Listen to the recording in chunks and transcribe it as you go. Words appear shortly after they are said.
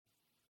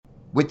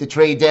With the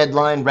trade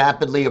deadline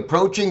rapidly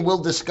approaching, we'll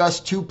discuss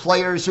two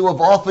players who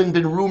have often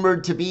been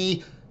rumored to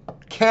be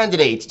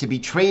candidates to be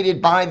traded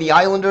by the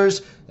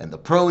Islanders and the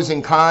pros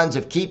and cons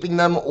of keeping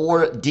them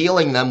or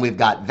dealing them. We've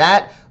got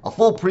that, a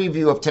full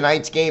preview of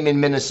tonight's game in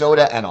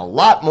Minnesota, and a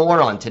lot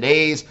more on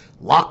today's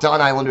Locked On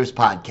Islanders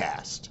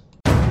podcast.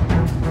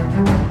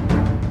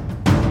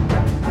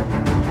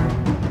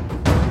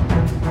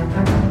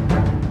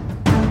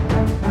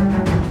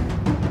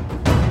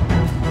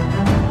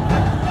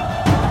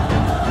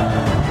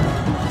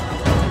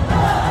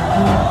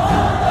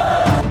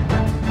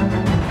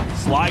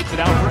 Slides it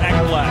out for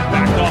Ekblad.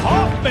 Back to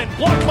Hoffman.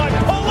 Blocked by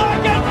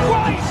Pulock and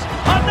Price.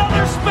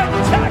 Another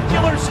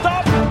spectacular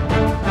stop.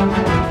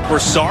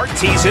 Broussard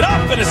tees it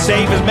up, and a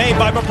save is made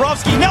by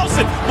Bobrovsky.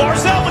 Nelson.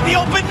 Barzal with the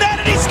open net,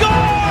 and he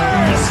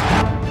scores!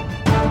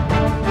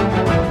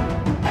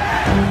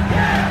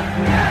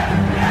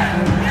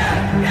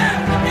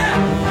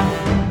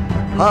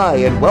 Hi,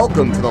 and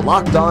welcome to the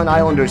Locked On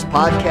Islanders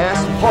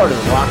podcast, part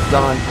of the Locked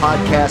On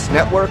Podcast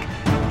Network,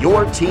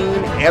 your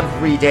team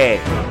every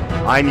day.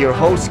 I'm your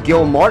host,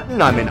 Gil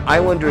Martin. I'm an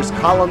Islanders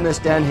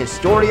columnist and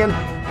historian,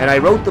 and I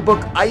wrote the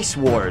book Ice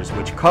Wars,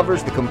 which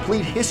covers the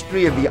complete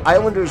history of the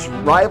Islanders'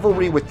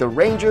 rivalry with the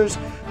Rangers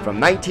from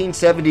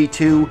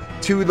 1972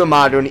 to the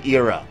modern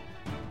era.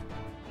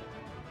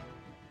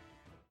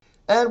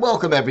 And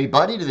welcome,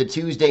 everybody, to the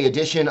Tuesday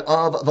edition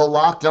of the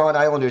Locked On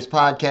Islanders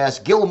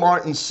podcast. Gil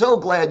Martin, so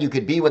glad you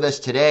could be with us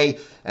today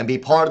and be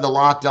part of the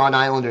Locked On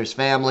Islanders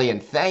family,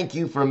 and thank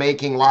you for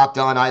making Locked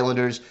On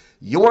Islanders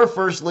your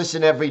first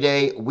listen every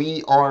day.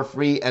 We are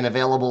free and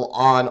available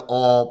on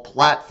all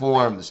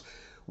platforms.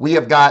 We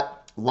have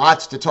got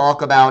lots to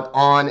talk about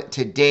on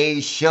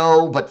today's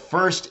show, but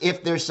first,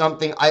 if there's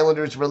something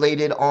Islanders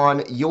related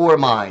on your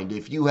mind,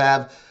 if you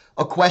have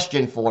a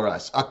question for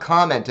us, a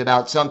comment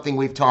about something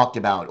we've talked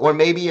about, or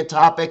maybe a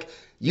topic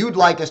you'd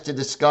like us to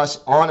discuss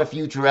on a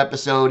future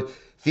episode,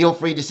 feel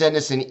free to send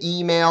us an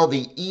email.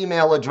 The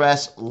email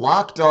address,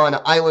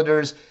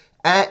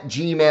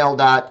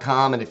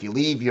 lockedonislanders@gmail.com, and if you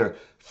leave your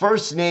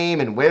first name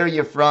and where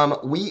you're from,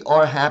 we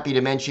are happy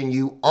to mention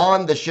you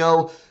on the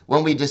show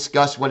when we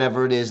discuss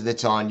whatever it is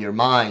that's on your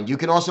mind. You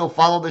can also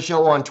follow the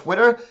show on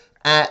Twitter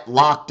at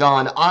Locked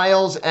On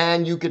Isles,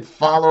 and you could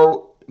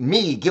follow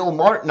me, Gil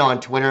Martin, on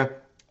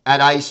Twitter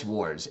at Ice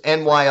Wars,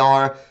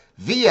 NYR,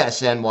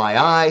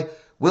 VSNYI.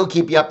 We'll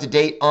keep you up to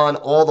date on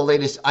all the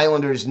latest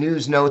Islanders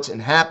news, notes,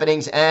 and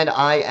happenings, and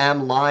I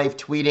am live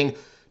tweeting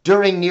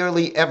during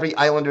nearly every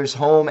Islanders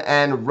home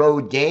and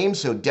road game,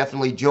 so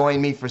definitely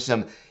join me for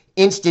some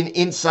instant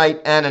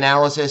insight and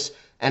analysis,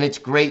 and it's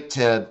great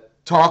to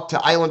talk to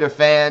Islander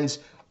fans,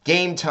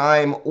 game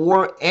time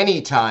or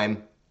any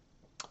time,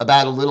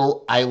 about a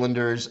little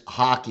Islanders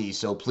hockey.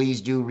 So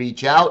please do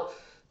reach out,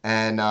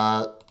 and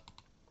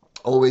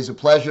always a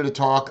pleasure to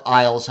talk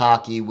Isles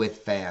hockey with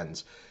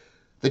fans.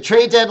 The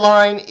trade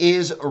deadline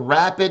is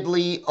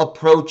rapidly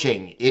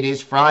approaching. It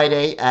is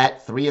Friday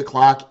at 3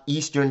 o'clock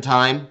Eastern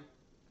Time.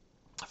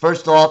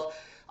 First off,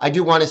 I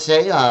do want to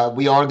say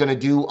we are going to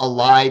do a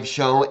live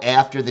show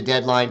after the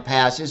deadline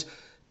passes,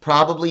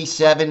 probably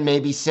 7,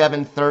 maybe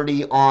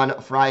 7:30 on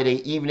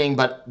Friday evening,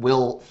 but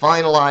we'll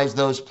finalize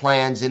those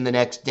plans in the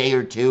next day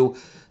or two,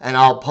 and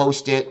I'll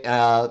post it,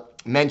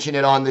 mention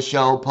it on the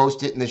show,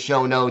 post it in the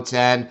show notes,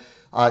 and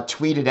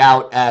tweet it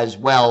out as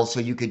well, so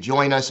you could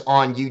join us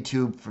on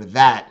YouTube for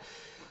that.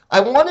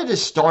 I wanted to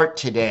start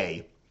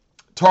today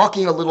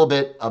talking a little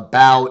bit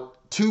about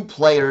two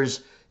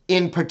players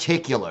in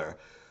particular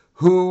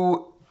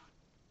who,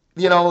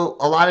 you know,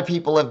 a lot of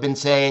people have been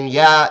saying,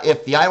 yeah,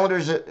 if the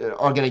Islanders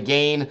are going to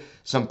gain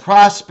some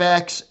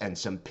prospects and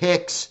some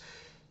picks,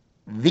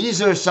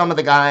 these are some of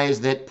the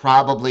guys that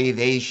probably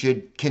they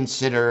should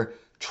consider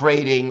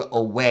trading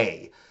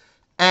away.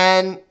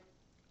 And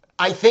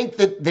I think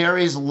that there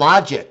is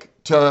logic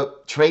to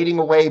trading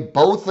away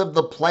both of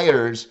the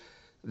players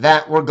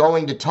that we're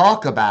going to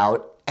talk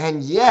about,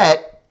 and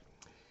yet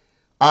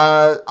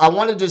I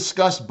want to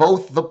discuss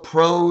both the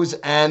pros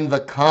and the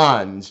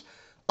cons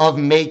of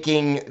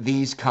making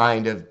these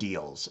kind of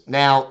deals.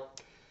 Now,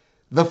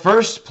 the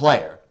first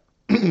player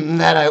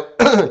that I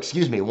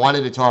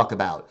wanted to talk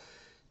about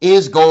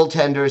is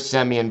goaltender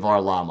Semyon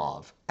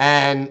Varlamov.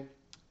 And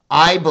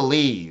I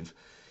believe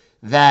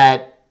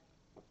that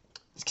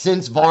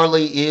since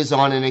Varley is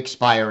on an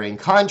expiring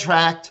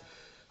contract,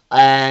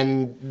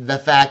 and the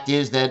fact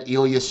is that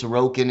Ilya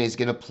Sorokin is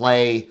going to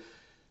play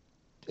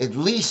at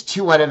least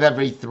 2 out of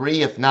every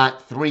 3, if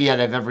not 3 out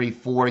of every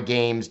 4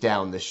 games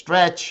down the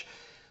stretch,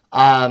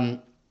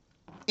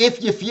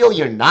 if you feel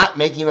you're not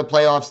making the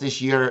playoffs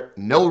this year,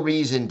 no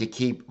reason to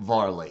keep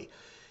Varley.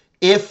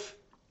 If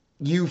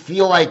you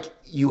feel like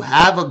you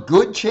have a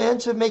good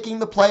chance of making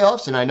the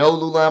playoffs, and I know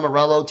Lou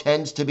Lamoriello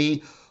tends to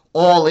be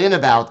all in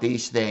about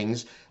these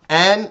things,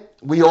 and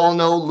we all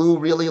know Lou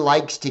really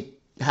likes to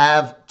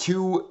have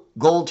 2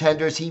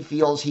 goaltenders he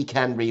feels he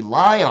can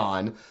rely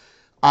on,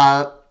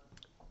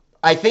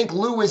 I think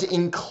Lou is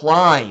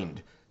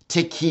inclined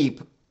to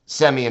keep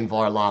Semyon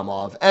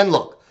Varlamov. And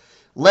look,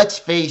 let's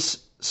face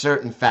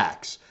certain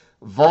facts.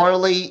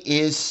 Varley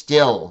is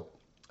still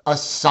a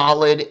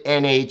solid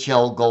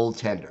NHL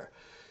goaltender.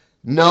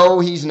 No,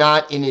 he's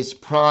not in his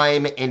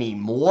prime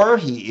anymore.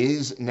 He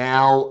is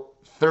now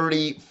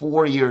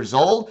 34 years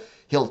old.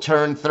 He'll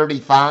turn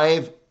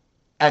 35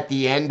 at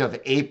the end of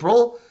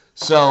April.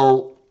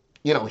 So,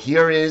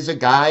 here is a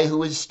guy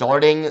who is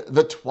starting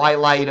the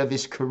twilight of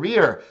his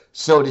career,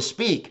 so to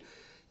speak.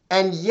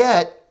 And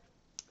yet,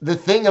 the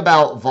thing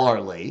about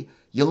Varley,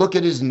 you look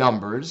at his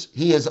numbers,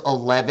 he is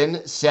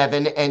 11,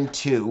 7, and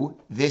 2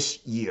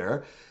 this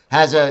year,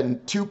 has a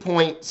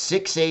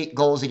 2.68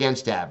 goals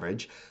against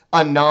average, a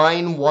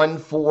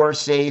 9.14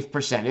 save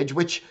percentage,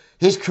 which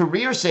his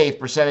career save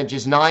percentage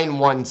is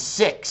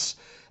 9.16,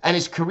 and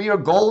his career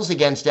goals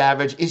against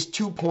average is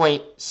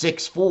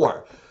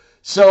 2.64.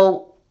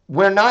 So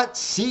we're not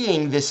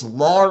seeing this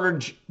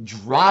large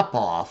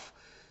drop-off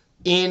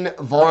in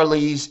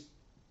Varley's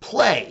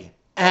play.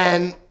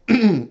 And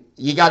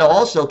you got to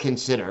also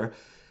consider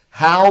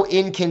how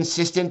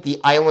inconsistent the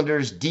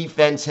Islanders'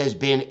 defense has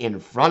been in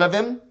front of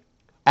him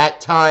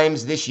at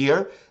times this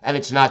year. And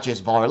it's not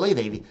just Varley.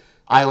 The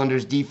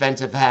Islanders' defense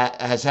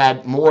has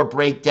had more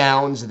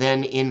breakdowns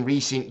than in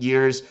recent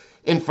years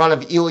in front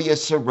of Ilya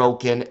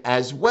Sorokin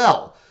as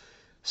well.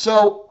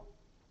 So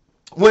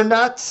we're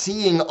not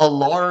seeing a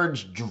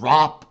large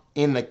drop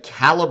in the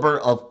caliber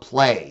of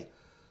play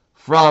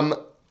from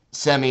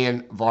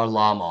Semyon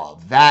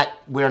Varlamov. That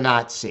we're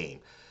not seeing.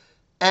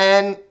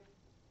 And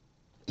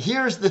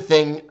here's the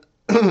thing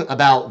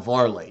about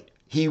Varley.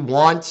 He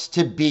wants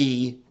to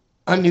be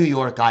a New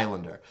York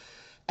Islander.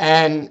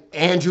 And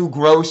Andrew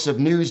Gross of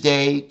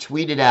Newsday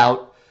tweeted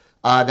out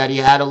that he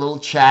had a little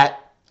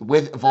chat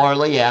with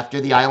Varley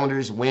after the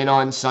Islanders win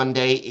on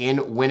Sunday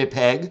in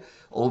Winnipeg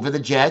over the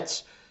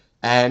Jets.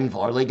 And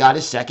Varley got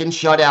his second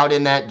shutout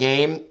in that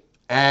game.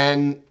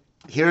 And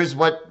here's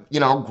what,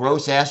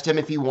 Gross asked him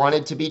if he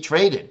wanted to be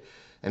traded.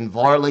 And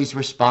Varley's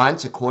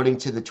response, according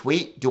to the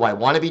tweet, do I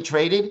want to be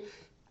traded?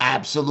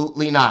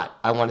 Absolutely not.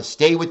 I want to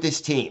stay with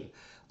this team.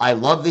 I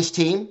love this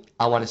team.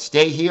 I want to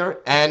stay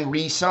here and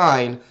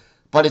re-sign,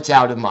 but it's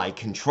out of my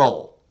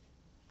control.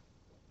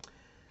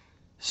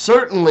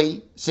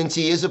 Certainly, since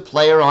he is a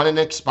player on an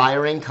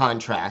expiring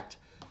contract,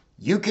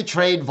 you could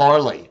trade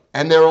Varley.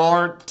 And there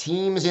are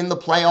teams in the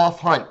playoff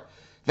hunt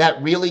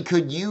that really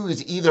could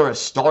use either a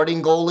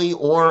starting goalie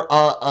or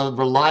a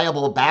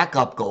reliable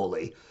backup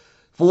goalie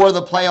for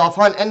the playoff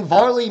hunt. And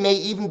Varley may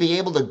even be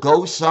able to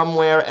go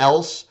somewhere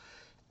else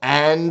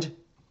and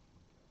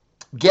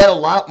get a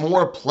lot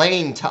more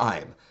playing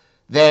time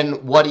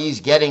than what he's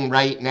getting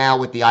right now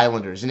with the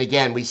Islanders. And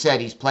again, we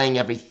said he's playing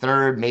every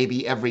third,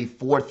 maybe every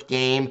fourth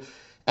game.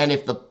 And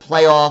if the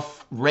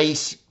playoff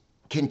race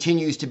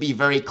continues to be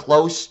very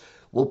close,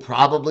 we'll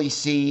probably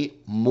see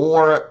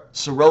more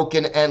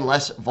Sorokin and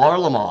less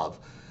Varlamov.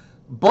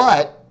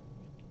 But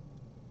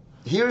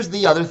here's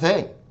the other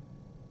thing.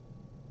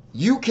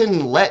 You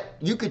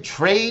could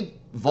trade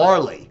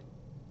Varley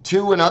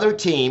to another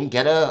team,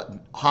 get a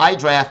high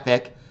draft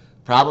pick,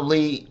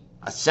 probably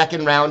a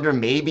second rounder,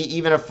 maybe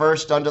even a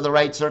first under the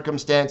right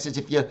circumstances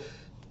if you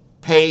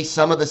pay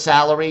some of the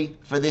salary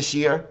for this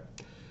year.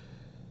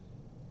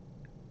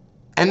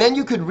 And then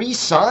you could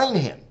re-sign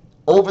him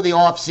over the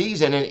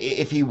offseason, and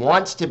if he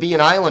wants to be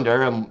an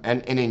Islander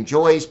and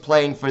enjoys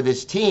playing for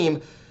this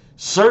team,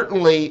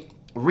 certainly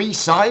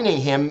re-signing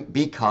him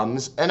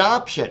becomes an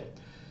option.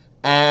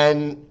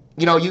 And,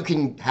 you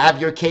can have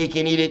your cake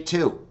and eat it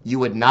too. You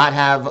would not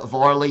have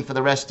Varley for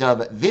the rest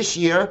of this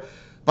year,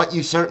 but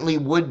you certainly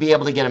would be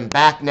able to get him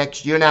back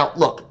next year. Now,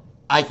 look,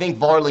 I think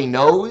Varley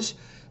knows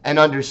and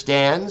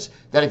understands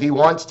that if he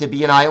wants to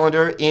be an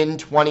Islander in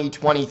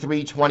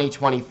 2023,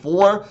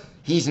 2024,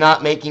 he's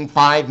not making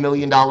 $5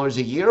 million a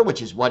year,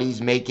 which is what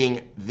he's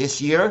making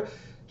this year.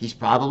 He's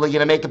probably going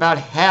to make about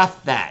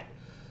half that.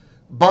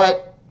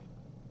 But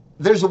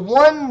there's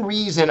one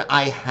reason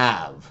I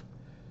have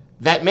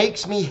that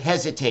makes me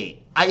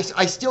hesitate. I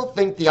still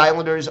think the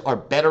Islanders are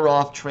better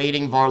off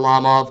trading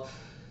Varlamov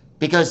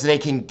because they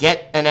can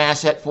get an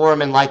asset for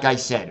him and, like I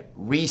said,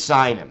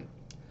 re-sign him.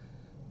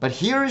 But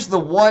here's the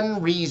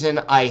one reason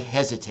I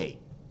hesitate.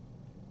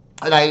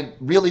 And I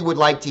really would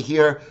like to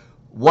hear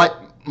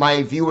what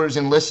my viewers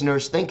and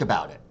listeners think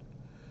about it.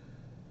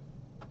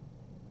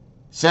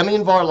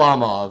 Semyon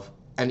Varlamov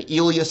and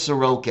Ilya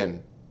Sorokin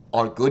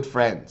are good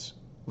friends.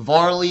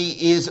 Varley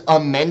is a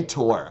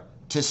mentor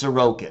to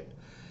Sorokin.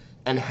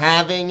 And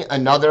having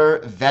another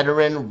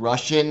veteran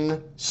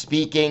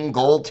Russian-speaking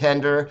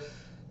goaltender,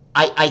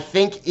 I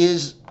think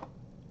is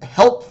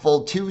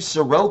helpful to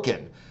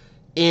Sorokin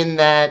in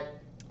that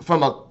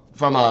from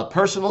a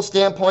personal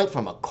standpoint,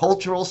 from a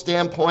cultural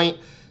standpoint,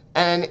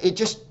 and it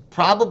just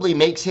probably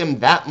makes him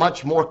that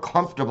much more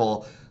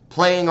comfortable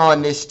playing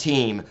on this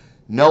team,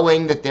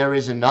 knowing that there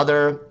is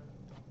another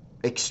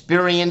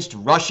experienced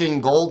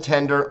Russian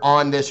goaltender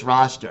on this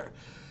roster.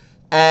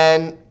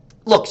 And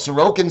look,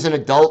 Sorokin's an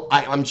adult.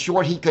 I'm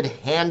sure he could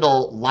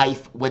handle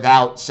life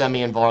without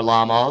Semyon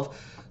Varlamov.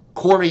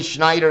 Corey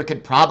Schneider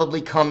could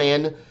probably come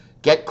in,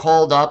 get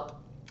called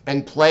up,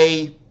 and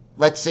play,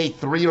 let's say,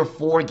 3 or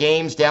 4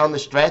 games down the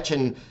stretch,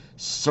 and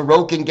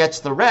Sorokin gets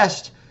the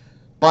rest.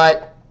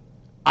 But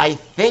I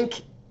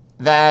think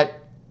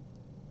that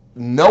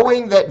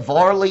knowing that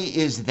Varley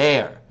is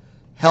there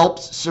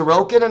helps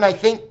Sorokin, and I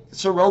think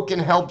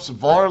Sorokin helps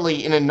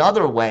Varley in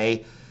another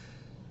way.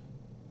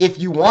 If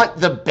you want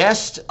the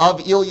best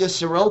of Ilya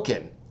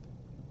Sorokin,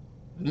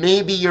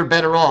 maybe you're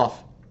better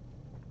off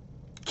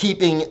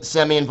keeping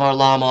Semyon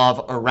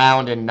Varlamov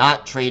around and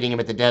not trading him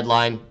at the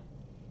deadline.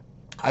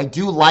 I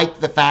do like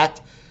the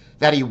fact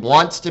that he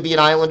wants to be an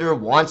Islander,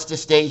 wants to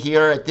stay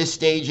here at this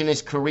stage in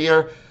his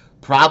career,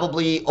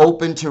 probably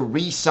open to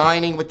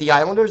re-signing with the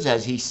Islanders,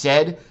 as he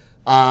said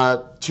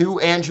to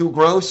Andrew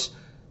Gross.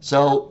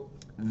 So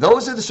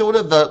those are the sort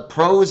of the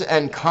pros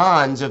and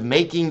cons of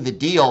making the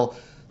deal.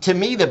 To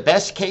me, the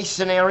best case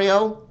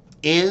scenario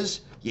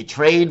is you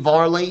trade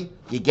Varley,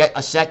 you get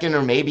a second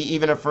or maybe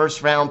even a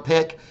first round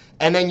pick,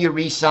 and then you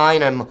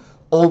re-sign him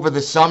over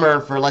the summer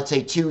for, let's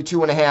say,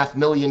 $2.5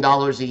 million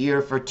a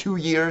year for 2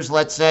 years,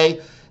 let's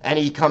say, and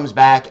he comes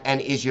back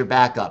and is your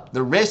backup.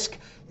 The risk,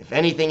 if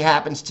anything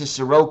happens to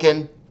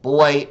Sorokin,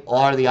 boy,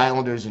 are the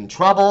Islanders in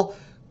trouble.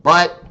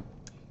 But,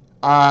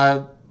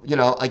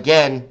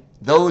 again,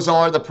 those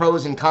are the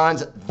pros and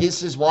cons.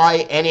 This is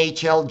why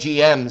NHL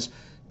GMs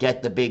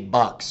get the big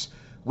bucks.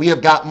 We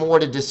have got more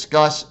to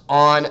discuss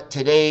on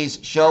today's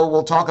show.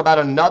 We'll talk about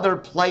another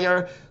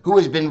player who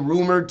has been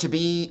rumored to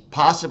be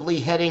possibly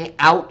heading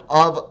out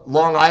of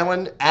Long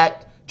Island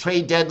at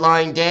trade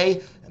deadline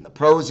day and the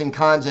pros and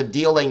cons of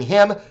dealing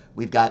him.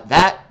 We've got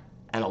that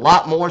and a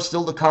lot more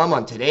still to come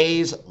on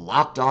today's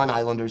Locked On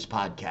Islanders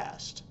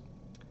podcast.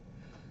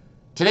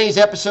 Today's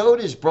episode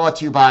is brought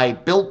to you by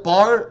Built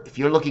Bar. If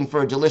you're looking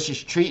for a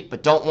delicious treat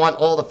but don't want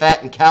all the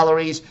fat and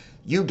calories,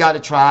 you got to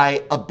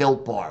try a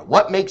Built Bar.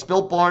 What makes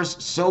Built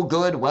Bars so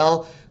good?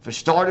 Well, for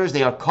starters,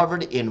 they are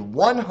covered in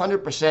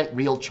 100%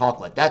 real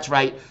chocolate. That's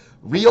right,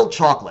 real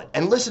chocolate.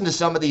 And listen to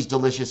some of these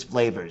delicious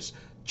flavors.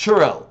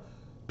 Churro,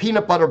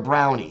 peanut butter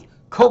brownie,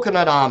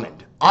 coconut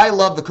almond. I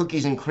love the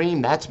cookies and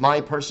cream. That's my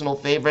personal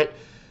favorite.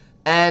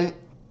 And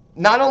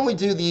not only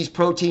do these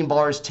protein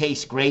bars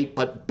taste great,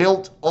 but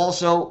Built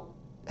also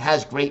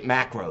has great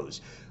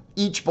macros.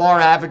 Each bar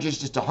averages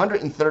just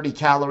 130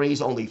 calories,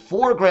 only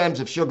 4 grams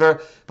of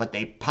sugar, but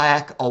they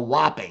pack a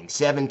whopping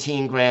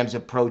 17 grams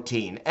of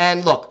protein.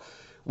 And look,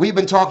 we've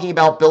been talking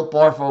about Built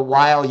Bar for a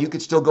while. You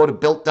could still go to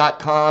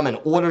Built.com and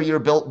order your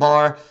Built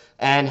Bar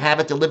and have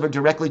it delivered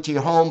directly to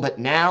your home. But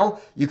now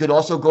you could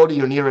also go to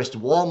your nearest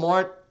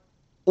Walmart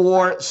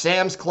or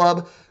Sam's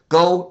Club.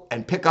 Go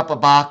and pick up a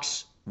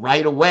box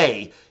right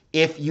away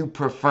if you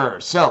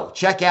prefer. So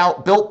check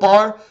out Built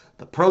Bar,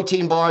 the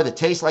protein bar that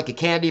tastes like a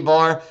candy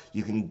bar.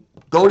 You can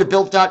go to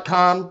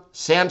Built.com,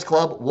 Sam's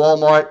Club,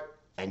 Walmart,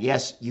 and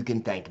yes, you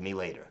can thank me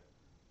later.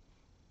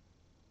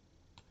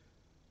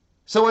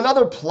 So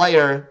another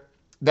player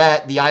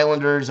that the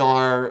Islanders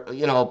are,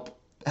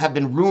 have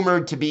been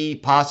rumored to be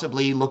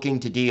possibly looking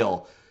to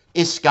deal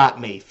is Scott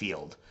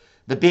Mayfield,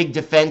 the big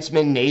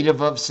defenseman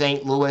native of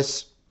St.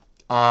 Louis,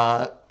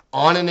 on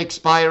an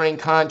expiring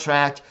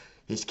contract.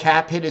 His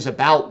cap hit is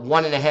about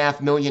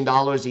 $1.5 million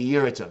a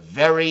year. It's a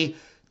very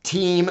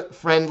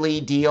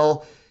team-friendly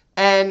deal.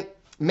 And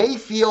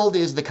Mayfield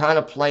is the kind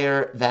of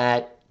player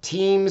that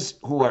teams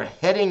who are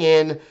heading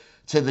in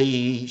to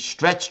the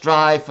stretch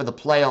drive for the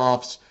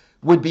playoffs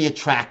would be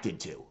attracted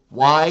to.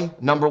 Why?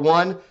 Number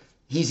one,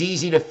 he's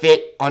easy to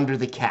fit under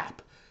the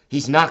cap.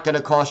 He's not going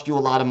to cost you a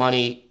lot of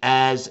money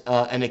as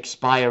an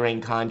expiring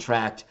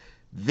contract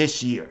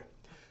this year.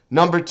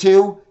 Number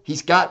two,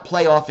 he's got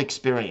playoff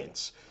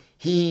experience.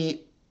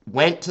 He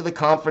went to the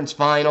conference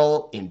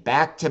final in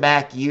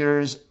back-to-back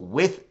years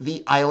with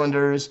the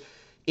Islanders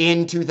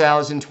in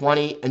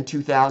 2020 and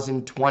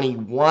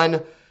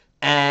 2021,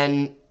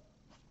 and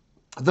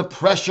the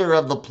pressure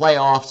of the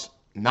playoffs,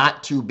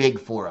 not too big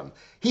for him.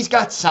 He's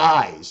got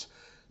size.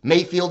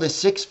 Mayfield is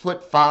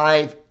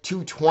 6'5",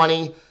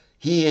 220.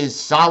 He is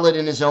solid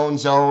in his own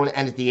zone,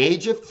 and at the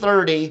age of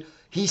 30,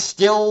 he's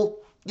still,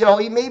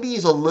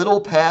 he's a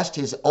little past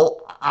his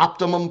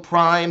optimum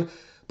prime,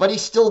 but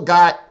he's still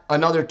got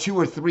another 2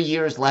 or 3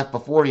 years left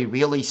before he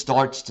really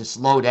starts to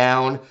slow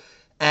down.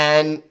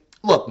 And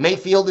look,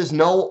 Mayfield is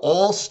no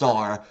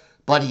all-star,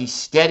 but he's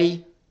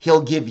steady.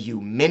 He'll give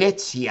you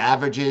minutes. He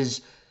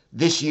averages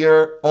this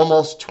year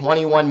almost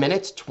 21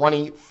 minutes,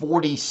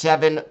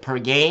 47 per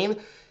game.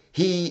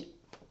 He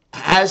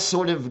has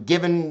sort of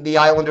given the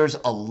Islanders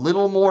a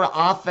little more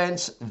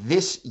offense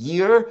this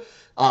year.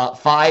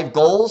 5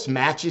 goals,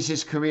 matches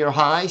his career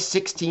high,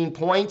 16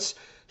 points.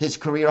 His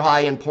career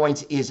high in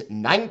points is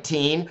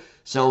 19,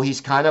 so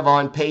he's kind of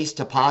on pace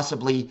to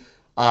possibly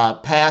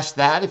pass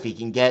that if he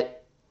can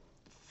get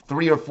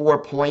 3 or 4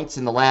 points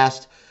in the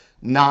last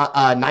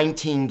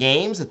 19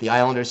 games that the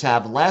Islanders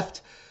have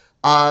left.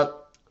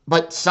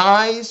 But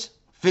size,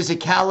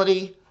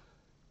 physicality,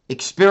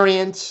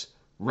 experience,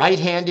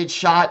 right-handed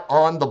shot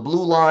on the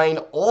blue line,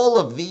 all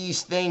of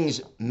these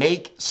things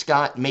make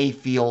Scott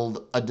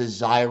Mayfield a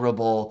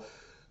desirable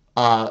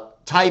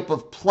type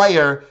of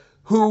player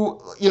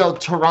who,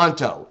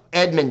 Toronto,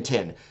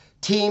 Edmonton,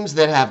 teams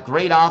that have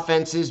great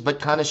offenses but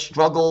kind of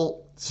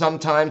struggle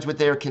sometimes with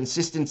their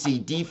consistency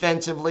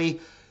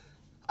defensively.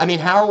 I mean,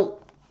 how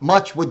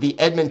much would the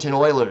Edmonton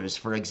Oilers,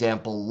 for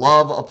example,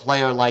 love a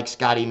player like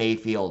Scotty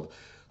Mayfield?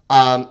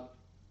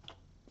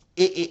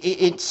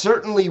 It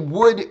certainly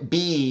would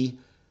be.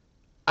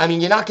 I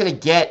mean, you're not going to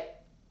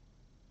get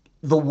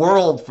the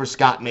world for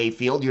Scott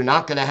Mayfield. You're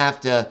not going to have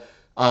to.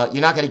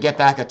 You're not going to get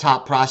back a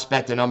top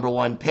prospect, a number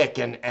one pick,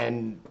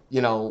 and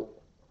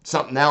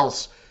something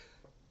else.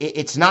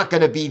 It's not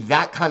going to be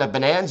that kind of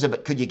bonanza.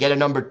 But could you get a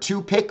number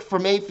 2 pick for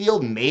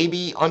Mayfield?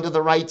 Maybe under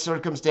the right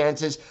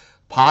circumstances.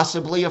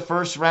 Possibly a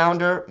first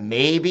rounder.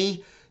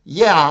 Maybe.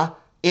 Yeah,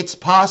 it's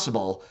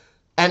possible.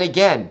 And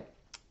again,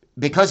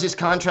 because his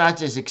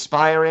contract is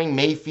expiring,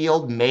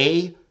 Mayfield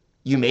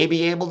you may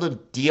be able to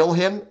deal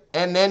him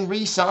and then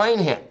re-sign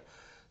him.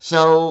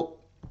 So,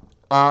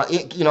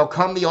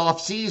 come the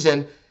off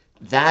season,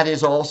 that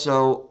is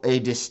also a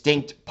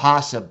distinct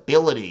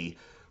possibility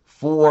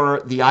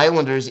for the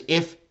Islanders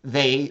if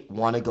they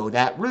want to go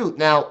that route.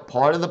 Now,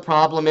 part of the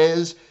problem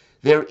is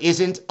there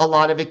isn't a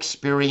lot of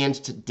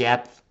experienced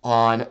depth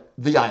on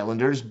the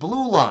Islanders'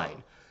 blue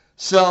line.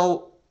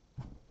 So,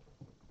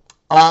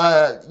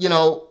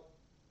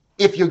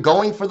 if you're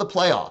going for the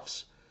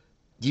playoffs,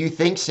 do you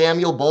think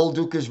Samuel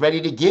Bolduc is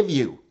ready to give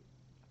you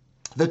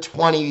the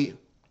 20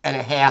 and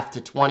a half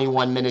to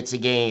 21 minutes a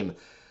game?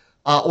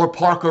 Or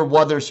Parker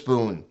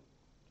Wotherspoon?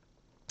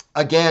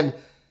 Again,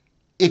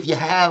 if you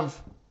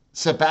have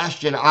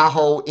Sebastian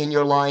Aho in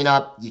your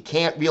lineup, you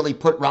can't really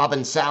put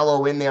Robin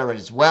Salo in there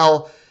as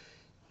well.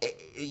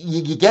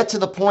 You get to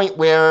the point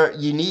where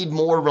you need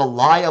more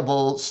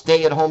reliable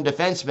stay-at-home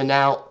defensemen.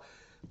 Now,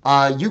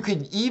 you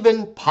could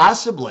even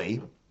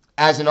possibly,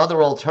 as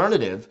another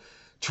alternative,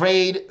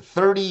 trade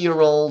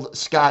 30-year-old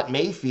Scott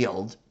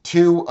Mayfield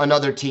to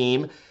another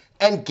team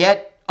and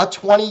get a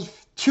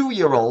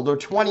 22-year-old or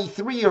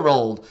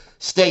 23-year-old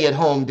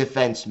stay-at-home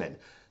defenseman.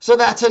 So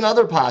that's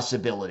another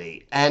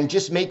possibility. And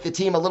just make the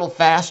team a little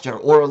faster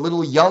or a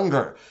little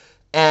younger.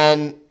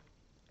 And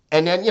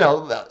then,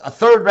 a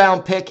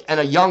third-round pick and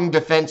a young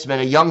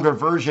defenseman, a younger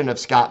version of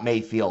Scott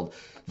Mayfield.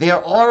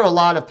 There are a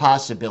lot of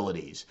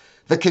possibilities.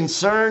 The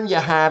concern you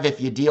have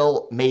if you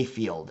deal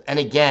Mayfield, and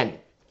again,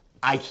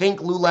 I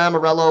think Lou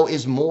Lamoriello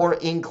is more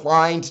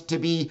inclined to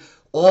be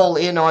all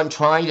in on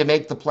trying to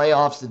make the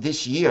playoffs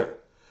this year.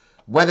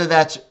 Whether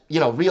that's,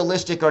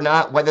 realistic or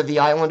not, whether the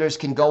Islanders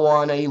can go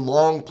on a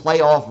long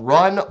playoff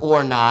run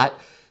or not,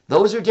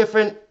 those are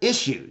different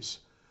issues.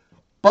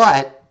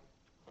 But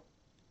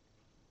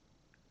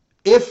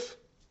if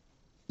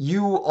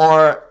you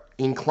are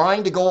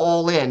inclined to go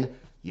all in,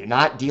 you're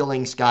not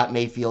dealing Scott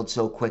Mayfield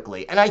so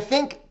quickly. And I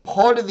think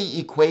part of the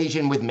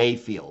equation with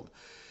Mayfield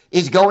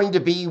is going to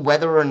be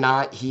whether or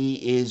not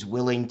he is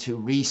willing to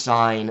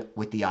re-sign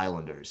with the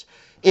Islanders.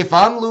 If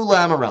I'm Lou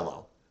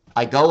Lamoriello,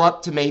 I go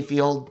up to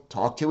Mayfield,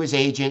 talk to his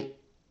agent,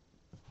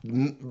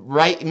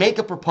 make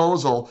a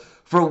proposal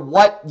for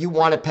what you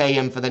want to pay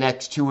him for the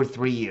next 2 or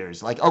 3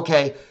 years. Like,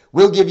 okay,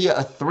 we'll give you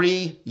a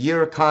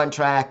 3-year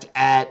contract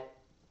at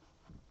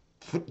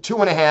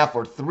 $2.5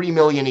 or $3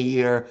 million a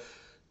year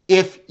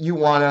if you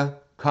want to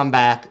come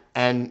back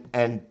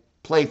and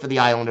play for the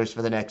Islanders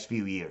for the next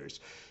few years.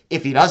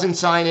 If he doesn't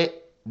sign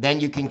it, then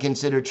you can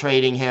consider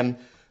trading him.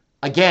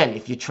 Again,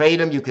 if you trade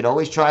him, you could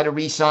always try to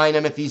re-sign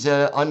him if he's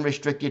an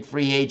unrestricted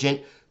free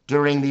agent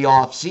during the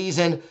off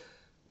season.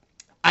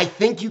 I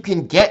think you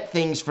can get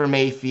things for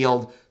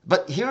Mayfield,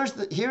 but here's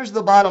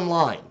the bottom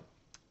line.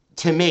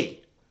 To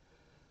me,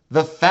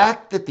 the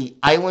fact that the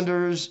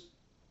Islanders,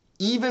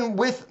 even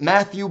with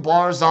Matthew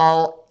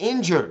Barzal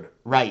injured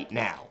right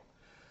now,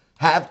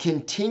 have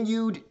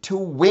continued to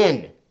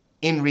win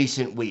in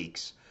recent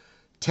weeks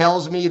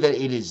tells me that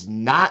it is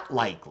not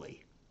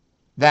likely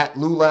that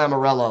Lou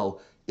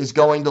Lamoriello is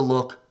going to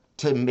look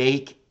to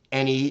make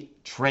any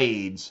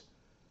trades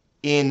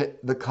in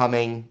the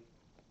coming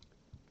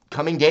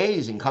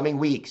days and coming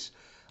weeks.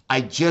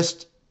 I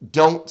just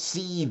don't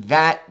see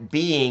that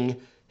being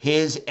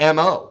his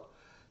MO.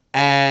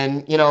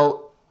 And,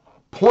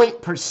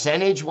 point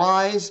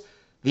percentage-wise,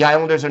 the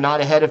Islanders are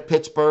not ahead of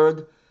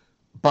Pittsburgh,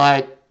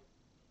 but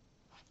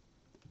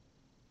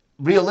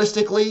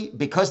realistically,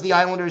 because the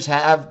Islanders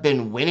have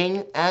been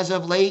winning as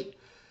of late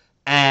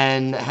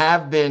and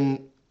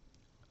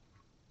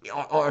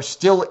are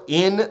still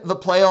in the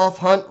playoff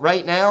hunt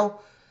right now,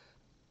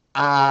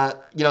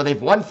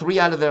 they've won 3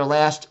 out of their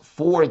last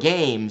 4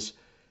 games.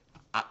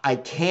 I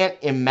can't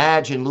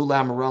imagine Lou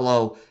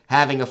Lamoriello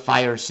having a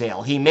fire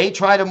sale. He may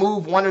try to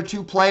move 1 or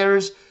 2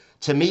 players.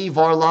 To me,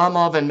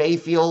 Varlamov and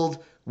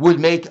Mayfield would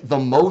make the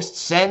most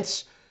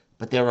sense,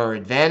 but there are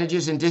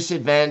advantages and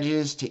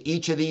disadvantages to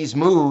each of these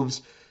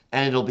moves,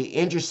 and it'll be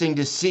interesting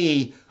to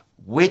see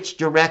which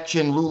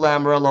direction Lou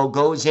Lamoriello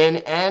goes in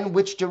and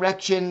which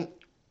direction,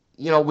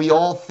 we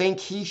all think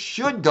he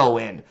should go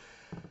in.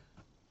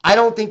 I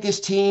don't think this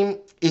team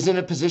is in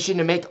a position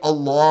to make a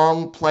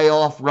long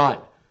playoff run,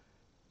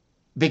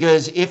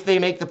 because if they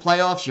make the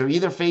playoffs, you're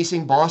either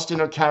facing Boston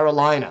or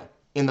Carolina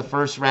in the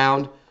first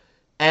round,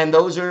 and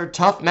those are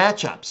tough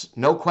matchups,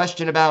 no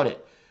question about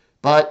it.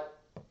 But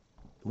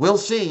we'll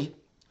see.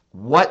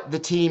 what the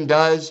team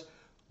does,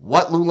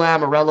 what Lou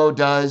Lamoriello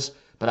does,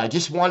 but I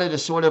just wanted to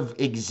sort of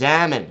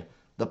examine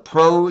the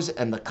pros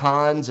and the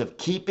cons of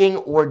keeping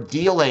or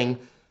dealing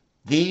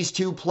these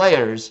two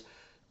players.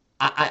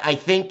 I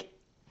think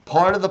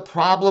part of the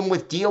problem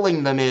with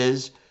dealing them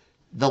is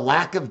the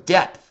lack of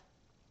depth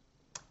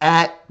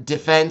at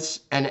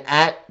defense and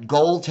at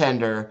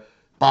goaltender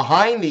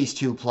behind these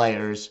two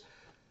players.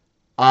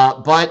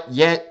 But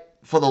yet,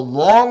 for the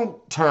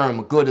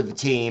long-term good of the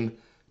team,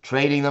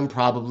 trading them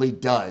probably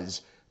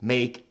does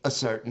make a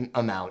certain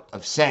amount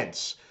of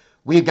sense.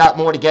 We've got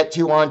more to get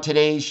to on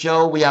today's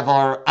show. We have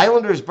our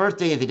Islanders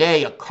birthday of the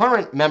day, a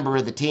current member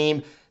of the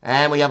team,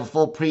 and we have a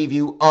full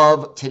preview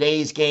of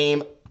today's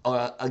game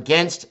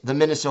against the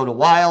Minnesota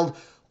Wild.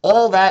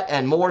 All that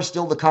and more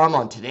still to come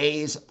on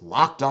today's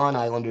Locked On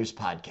Islanders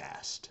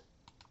podcast.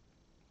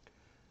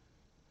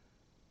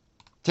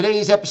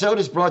 Today's episode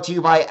is brought to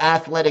you by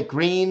Athletic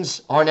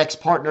Greens. Our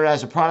next partner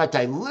has a product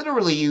I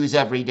literally use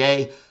every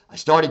day. I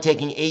started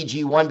taking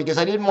AG1 because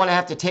I didn't want to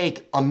have to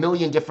take a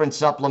million different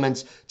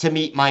supplements to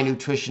meet my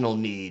nutritional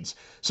needs.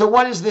 So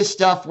what is this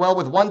stuff? Well,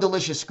 with one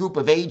delicious scoop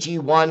of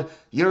AG1,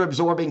 you're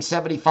absorbing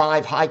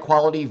 75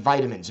 high-quality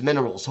vitamins,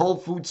 minerals, whole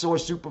food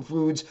source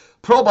superfoods,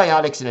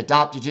 probiotics, and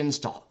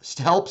adaptogens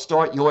to help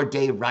start your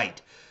day right.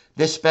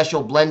 This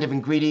special blend of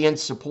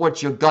ingredients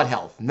supports your gut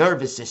health,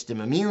 nervous system,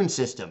 immune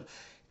system,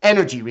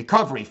 energy,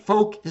 recovery,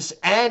 focus,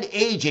 and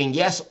aging.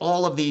 Yes,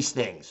 all of these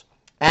things.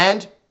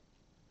 And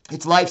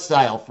it's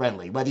lifestyle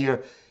friendly, whether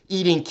you're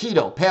eating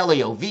keto,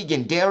 paleo,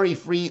 vegan,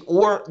 dairy-free,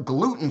 or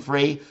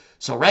gluten-free.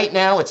 So right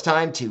now, it's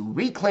time to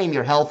reclaim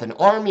your health and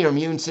arm your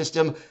immune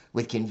system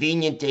with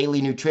convenient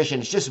daily nutrition.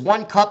 It's just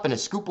 1 cup and a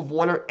scoop of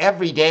water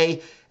every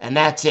day, and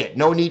that's it.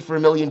 No need for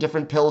a million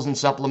different pills and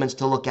supplements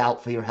to look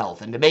out for your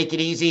health. And to make it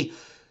easy,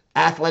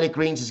 Athletic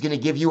Greens is going to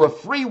give you a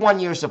free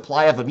 1-year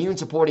supply of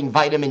immune-supporting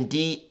vitamin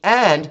D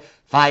and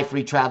 5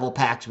 free travel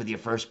packs with your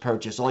first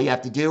purchase. All you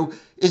have to do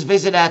is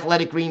visit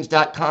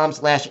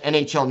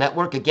athleticgreens.com/NHL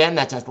Network. Again,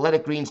 that's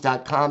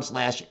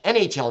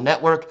athleticgreens.com/NHL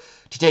Network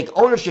to take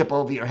ownership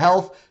over your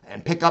health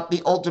and pick up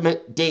the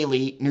ultimate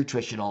daily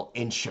nutritional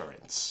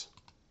insurance.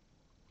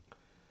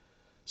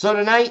 So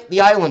tonight,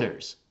 the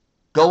Islanders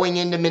going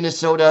into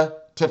Minnesota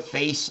to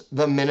face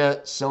the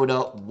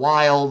Minnesota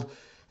Wild.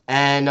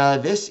 And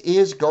this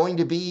is going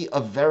to be a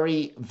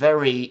very,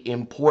 very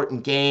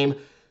important game.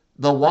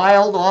 The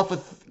Wild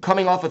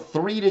coming off a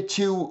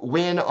 3-2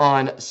 win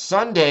on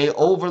Sunday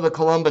over the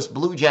Columbus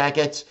Blue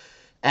Jackets.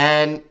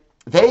 And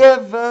they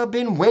have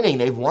been winning.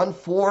 They've won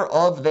 4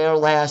 of their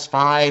last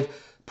 5.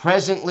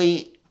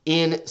 Presently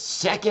in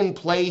second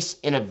place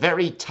in a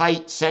very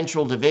tight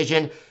Central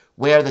Division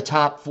where the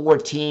top 4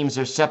 teams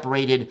are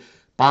separated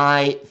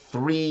by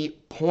 3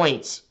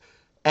 points.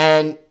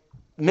 And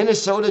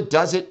Minnesota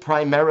does it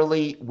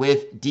primarily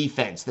with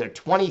defense. They're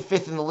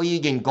 25th in the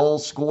league in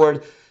goals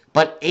scored,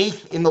 but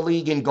 8th in the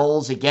league in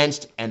goals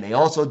against, and they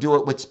also do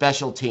it with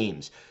special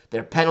teams.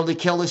 Their penalty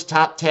kill is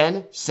top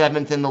 10,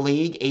 7th in the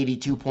league,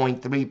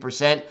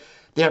 82.3%.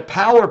 Their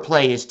power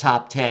play is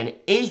top 10,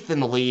 8th in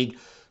the league,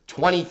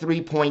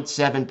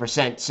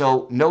 23.7%.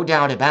 So no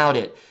doubt about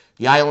it,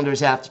 the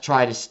Islanders have to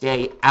try to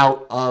stay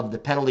out of the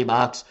penalty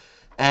box,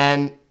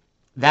 and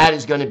that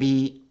is going to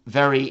be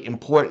very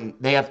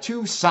important. They have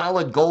 2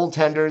 solid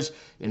goaltenders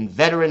in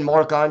veteran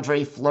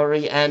Marc-Andre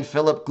Fleury and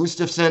Philip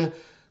Gustafsson.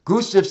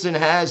 Gustafsson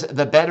has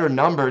the better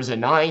numbers, a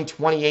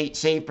 .928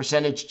 save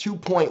percentage,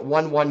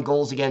 2.11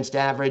 goals against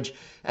average,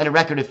 and a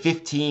record of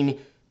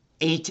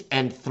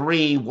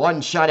 15-8-3,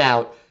 1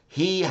 shutout.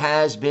 He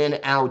has been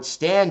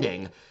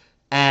outstanding.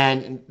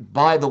 And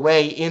by the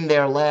way, in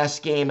their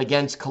last game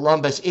against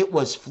Columbus, it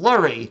was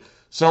Fleury.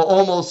 So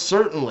almost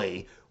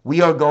certainly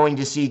we are going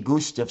to see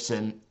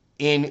Gustafsson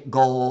in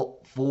goal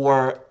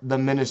for the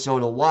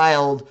Minnesota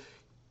Wild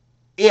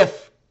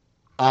if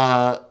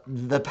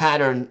the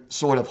pattern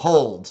sort of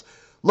holds.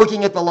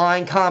 Looking at the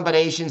line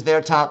combinations,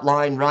 their top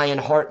line, Ryan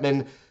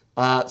Hartman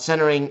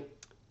centering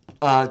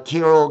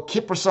Kirill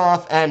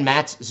Kaprizov and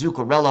Mats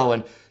Zuccarello.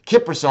 And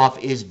Kaprizov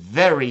is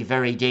very,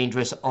 very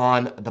dangerous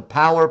on the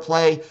power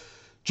play.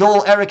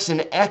 Joel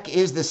Eriksson Ek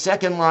is the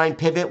second line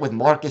pivot with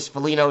Marcus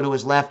Foligno to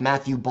his left,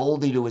 Matthew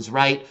Boldy to his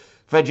right.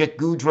 Frederick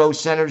Gaudreau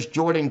centers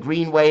Jordan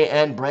Greenway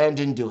and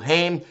Brandon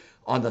Duhaime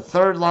on the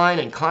third line,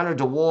 and Connor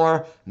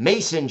DeWar,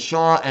 Mason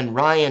Shaw, and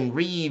Ryan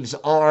Reeves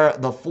are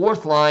the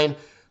fourth line.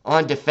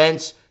 On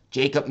defense,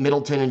 Jacob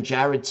Middleton and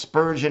Jared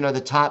Spurgeon are the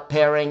top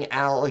pairing.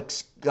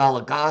 Alex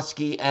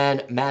Goligoski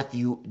and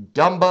Matthew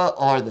Dumba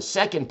are the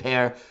second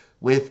pair,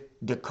 with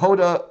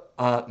Dakota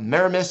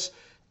Mermis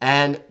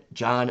and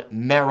John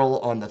Merrill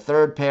on the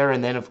third pair.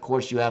 And then, of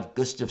course, you have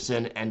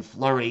Gustafsson and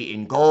Fleury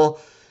in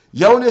goal.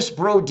 Jonas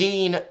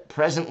Brodin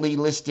presently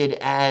listed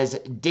as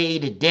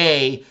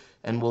day-to-day,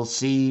 and we'll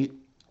see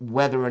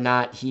whether or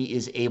not he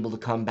is able to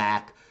come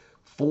back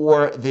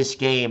for this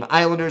game.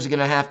 Islanders are going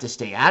to have to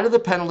stay out of the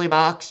penalty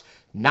box,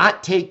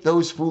 not take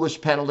those foolish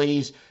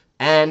penalties,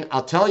 and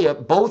I'll tell you,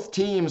 both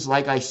teams,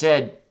 like I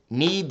said,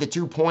 need the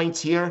 2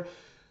 points here,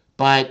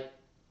 but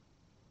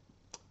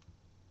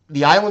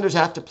the Islanders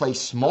have to play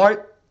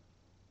smart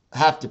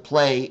have to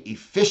play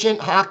efficient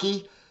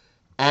hockey,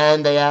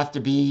 and they have to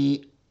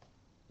be,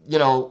 they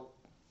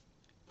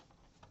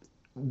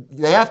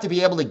have to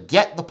be able to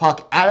get the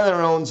puck out of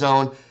their own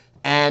zone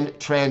and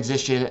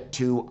transition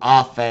to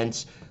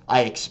offense.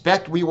 I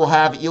expect we will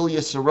have Ilya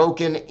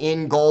Sorokin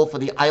in goal for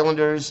the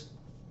Islanders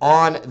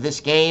on this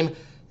game,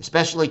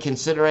 especially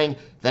considering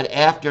that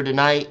after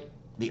tonight,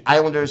 the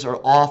Islanders are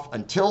off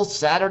until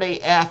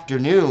Saturday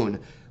afternoon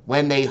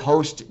when they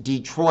host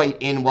Detroit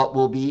in what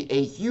will be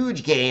a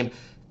huge game.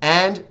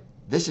 And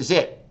this is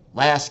it.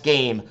 Last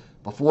game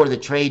before the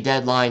trade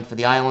deadline for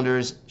the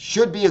Islanders.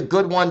 Should be a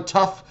good one.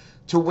 Tough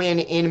to win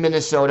in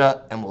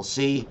Minnesota, and we'll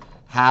see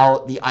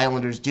how the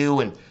Islanders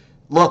do. And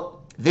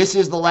look, this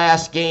is the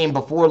last game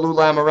before Lou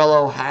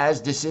Lamoriello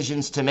has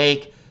decisions to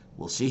make.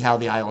 We'll see how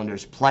the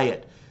Islanders play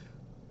it.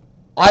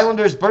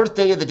 Islanders'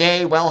 birthday of the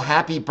day. Well,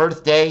 happy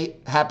birthday.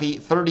 Happy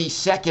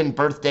 32nd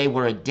birthday.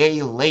 We're a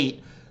day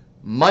late.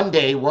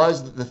 Monday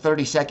was the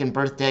 32nd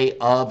birthday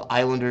of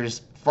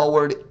Islanders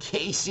forward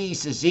Casey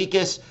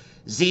Cizikas.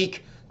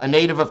 Zeke, a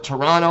native of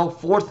Toronto,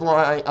 fourth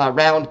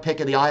round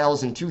pick of the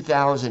Isles in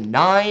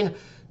 2009,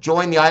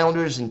 joined the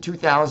Islanders in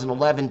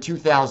 2011,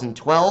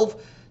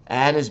 2012,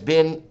 and has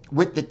been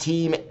with the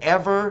team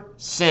ever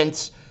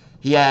since.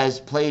 He has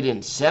played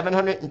in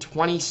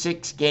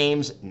 726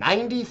 games,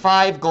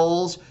 95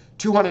 goals,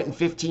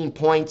 215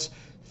 points,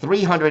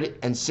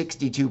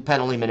 362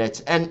 penalty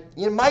minutes. And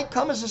it might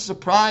come as a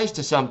surprise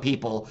to some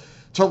people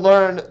to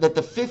learn that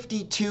the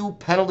 52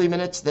 penalty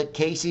minutes that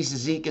Casey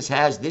Cizikas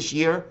has this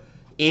year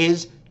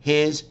is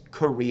his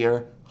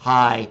career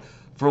high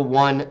for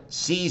one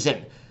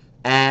season.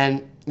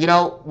 And,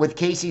 with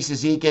Casey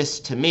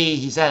Cizikas, to me,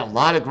 he's had a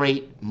lot of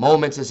great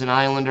moments as an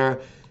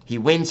Islander. He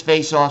wins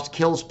faceoffs,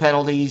 kills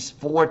penalties,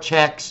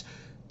 forechecks,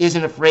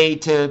 isn't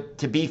afraid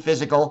to be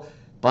physical.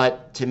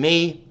 But to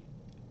me,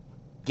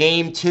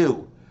 Game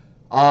 2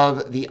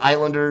 of the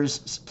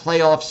Islanders'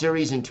 playoff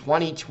series in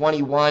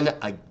 2021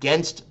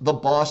 against the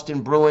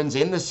Boston Bruins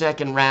in the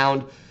second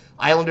round.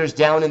 Islanders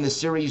down in the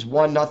series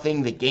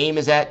 1-0. The game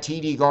is at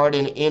TD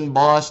Garden in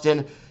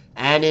Boston.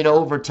 And in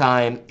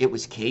overtime, it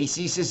was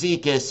Casey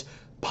Cizikas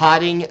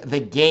potting the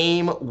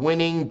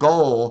game-winning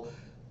goal,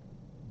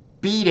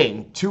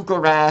 beating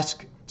Tuukka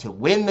Rask to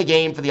win the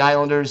game for the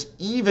Islanders,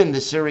 even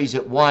the series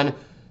at 1.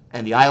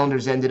 And the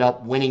Islanders ended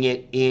up winning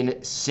it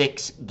in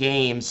 6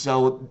 games.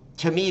 So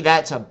to me,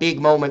 that's a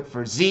big moment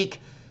for Zeke.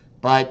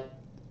 But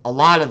a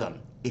lot of them,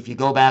 if you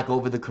go back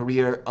over the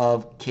career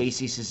of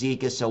Casey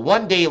Cizikas. So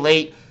one day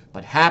late,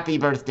 but happy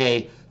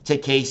birthday to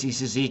Casey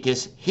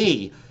Cizikas.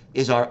 He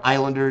is our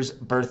Islanders'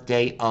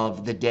 birthday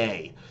of the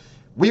day.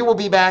 We will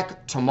be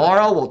back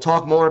tomorrow. We'll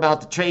talk more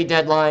about the trade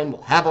deadline.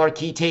 We'll have our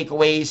key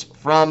takeaways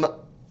from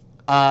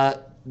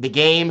the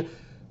game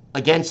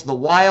against the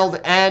Wild,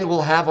 and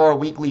we'll have our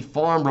weekly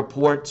farm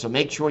report, so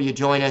make sure you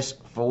join us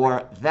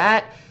for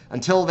that.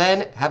 Until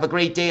then, have a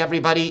great day,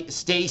 everybody.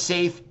 Stay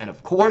safe, and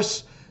of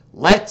course,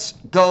 let's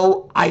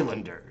go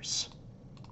Islanders.